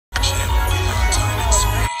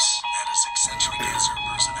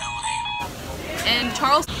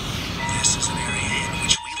Charles. This is an area in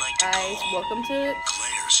which we like to call Welcome to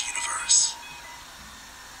Claire's Universe.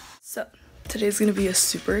 So, today's gonna be a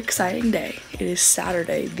super exciting day. It is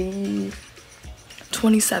Saturday, the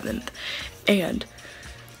 27th, and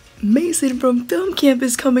Mason from Film Camp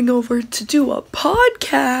is coming over to do a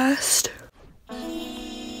podcast.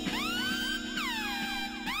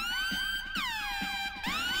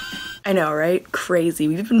 I know, right? Crazy.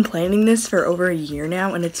 We've been planning this for over a year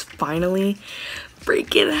now, and it's finally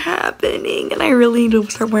freaking happening. And I really need to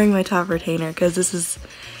start wearing my top retainer because this is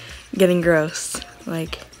getting gross.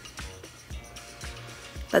 Like,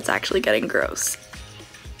 that's actually getting gross.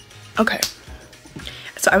 Okay.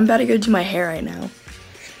 So I'm about to go do my hair right now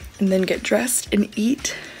and then get dressed and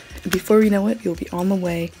eat. And before we know it, we'll be on the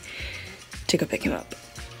way to go pick him up.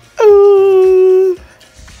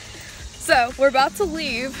 So we're about to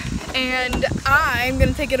leave and I'm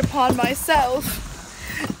gonna take it upon myself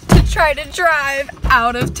to try to drive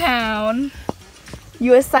out of town.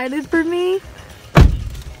 You excited for me?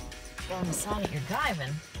 On the song that you're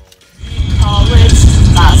driving. College,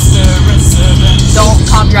 master and servant. Don't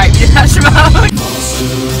copyright me, Depeche Mode.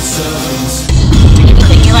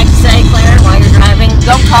 Anything you like to say, Claire, while you're driving?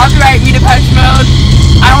 Don't copyright me, Depeche Mode.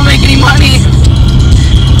 I don't make any money.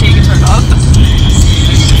 Okay, you can turn it off.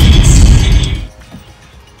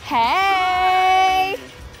 Hey!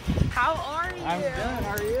 How are you? I'm good,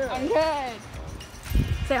 how are you? I'm good.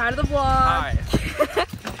 Say hi to the vlog. Hi.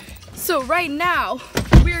 So right now,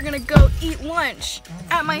 we are gonna go eat lunch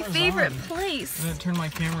at my favorite place. I didn't turn my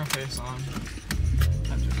camera face on.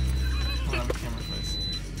 I don't have a camera face.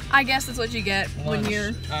 I guess that's what you get when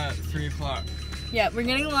you're... At 3 o'clock. Yeah, we're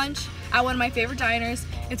getting lunch at one of my favorite diners.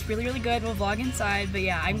 It's really, really good. We'll vlog inside, but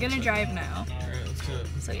yeah, I'm gonna drive now. Alright, let's do it.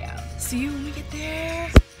 So yeah, see you when we get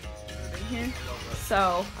there. Here.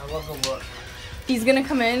 So, I love the look. he's gonna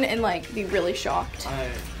come in and like be really shocked.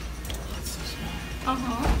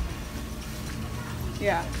 Uh-huh.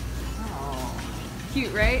 Yeah. Oh.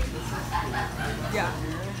 Cute, right? Yeah.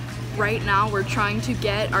 Right now, we're trying to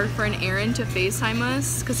get our friend Aaron to FaceTime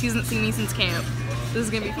us because he hasn't seen me since camp. This is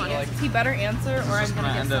gonna be funny. He better answer or I'm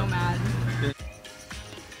gonna get so mad.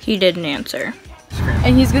 He didn't answer.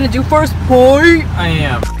 And he's gonna do first point. I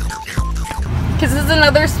am. Cause this is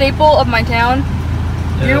another staple of my town.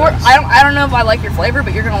 I don't know if I like your flavor,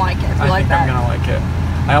 but you're gonna like it if you like that. I think I'm gonna like it.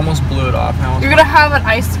 I almost blew it off. You're gonna have an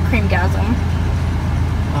ice cream gasm.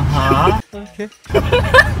 Uh-huh. Okay.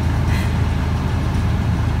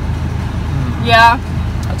 Yeah.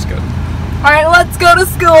 That's good. Alright, let's go to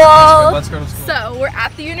school. Let's go to school. So we're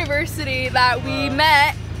at the university that we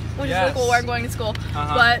met, which is really cool where I'm going to school.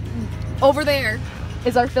 But over there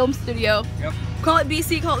is our film studio. Yep. Call it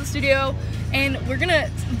BC, call it the studio. And we're gonna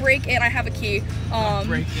break in. I have a key.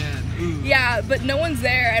 Break in. Ooh. Yeah, but no one's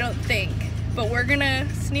there, I don't think. But we're gonna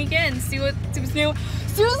sneak in, see what's new.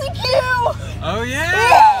 Susie Q! Oh yeah!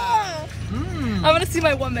 Yeah! Mm. I'm gonna see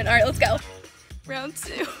my woman. Alright, let's go. Round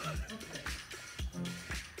 2.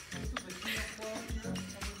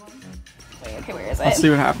 Wait, okay, where is it? Let's see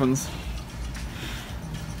what happens.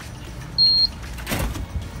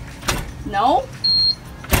 No?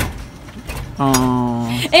 Oh.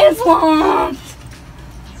 It's locked!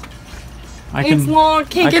 It's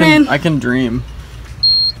locked, can't get in. I can dream.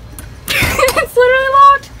 It's literally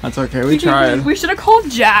locked. That's okay, we tried. We should have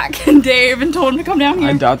called Jack and Dave and told them to come down here.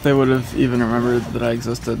 I doubt they would have even remembered that I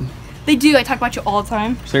existed. They do, I talk about you all the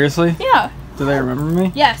time. Seriously? Yeah. Do they remember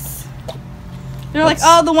me? Yes. They're like,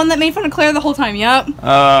 oh, the one that made fun of Claire the whole time, yep.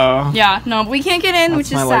 Oh. Yeah, no, we can't get in, which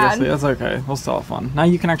is my sad. legacy. That's okay, we'll still have fun. Now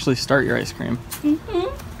you can actually start your ice cream.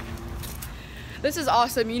 This is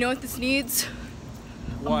awesome. You know what this needs?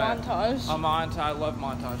 What? A montage. A montage. I love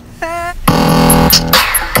montage.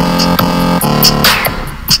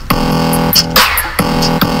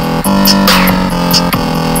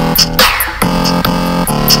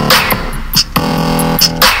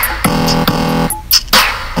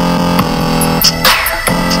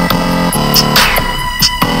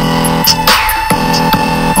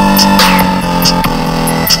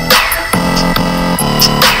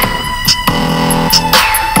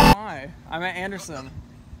 I'm at Anderson.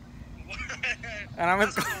 And I'm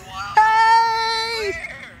at... Hey!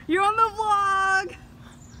 You're on the vlog!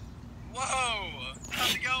 Whoa!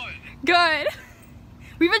 How's it going? Good.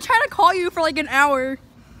 We've been trying to call you for like an hour.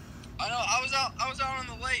 I know, I was out on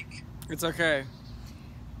the lake. It's okay.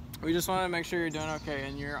 We just wanted to make sure you're doing okay,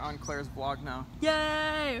 and you're on Claire's vlog now.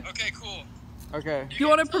 Yay! Okay, cool. Okay. Do you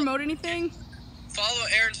want to promote anything? Follow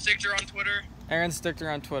Aaron Stichter on Twitter. Aaron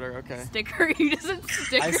Stichter on Twitter, okay. Sticker? You just said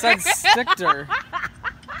sticker. I said Stichter.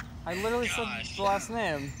 I literally said the last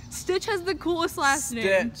name. Stitch has the coolest last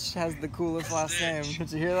name. Stitch has the coolest last name.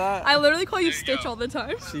 Did you hear that? I literally call you Stitch all the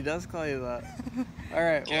time. She does call you that. All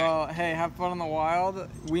right. Well, hey, have fun in the wild.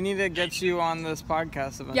 We need to get you on this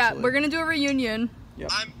podcast eventually. Yeah, we're gonna do a reunion. Yep.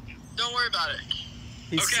 Don't worry about it.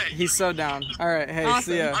 He's so down. All right. Hey, Awesome.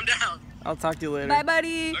 see ya. I'm down. I'll talk to you later. Bye,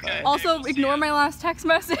 buddy. Okay. Also, We'll see ignore ya. my last text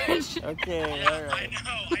message. Okay. Yeah, All right. I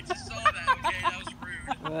know. I just saw that. Okay, that was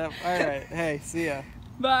rude. All right. Hey, see ya.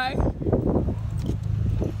 Bye.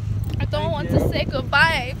 I don't want to say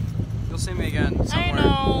goodbye. You'll see me again somewhere. I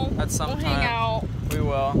know. At some We'll time. hang out. We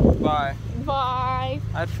will. Bye. Bye.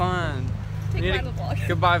 I had fun. Take mine the vlog.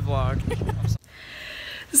 Goodbye vlog.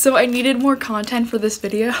 So I needed more content for this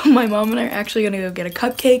video. My mom and I are actually gonna go get a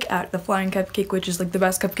cupcake at the Flying Cupcake, which is like the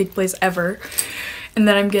best cupcake place ever. And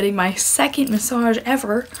then I'm getting my second massage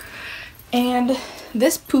ever. And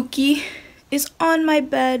this Pookie is on my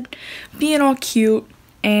bed, being all cute,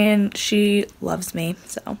 and she loves me.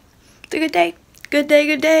 So it's a good day. Good day,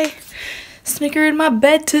 good day. Snicker in my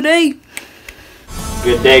bed today.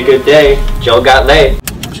 Good day, Joe got laid.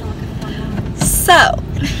 So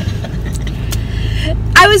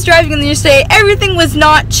I was driving on the interstate. Everything was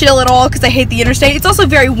not chill at all because I hate the interstate. It's also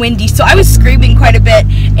very windy, so I was screaming quite a bit.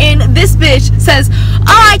 And this bitch says,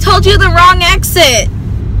 "Oh, I told you the wrong exit."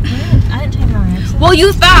 I didn't take the wrong exit. Well,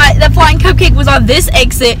 you thought that Flying Cupcake was on this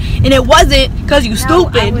exit, and it wasn't because you No,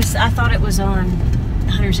 stupid. I thought it was on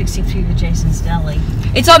 160th Street with Jason's Deli.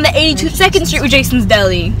 It's on the 82nd Street with Jason's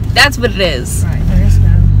Deli. That's what it is. Right, there is no.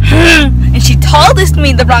 And she told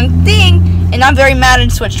me the wrong thing, and I'm very mad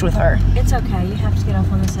and switched with her. It's okay. You have to get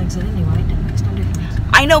off on this exit anyway. It makes no difference.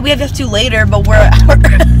 I know we have to later, but we're an hour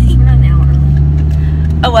early. We're not an hour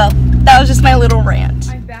early. Oh well, that was just my little rant.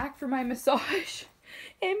 I'm back for my massage,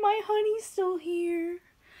 and my honey's still here.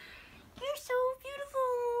 You're so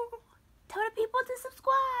beautiful. Tell the people to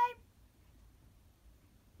subscribe.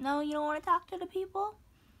 No, you don't want to talk to the people?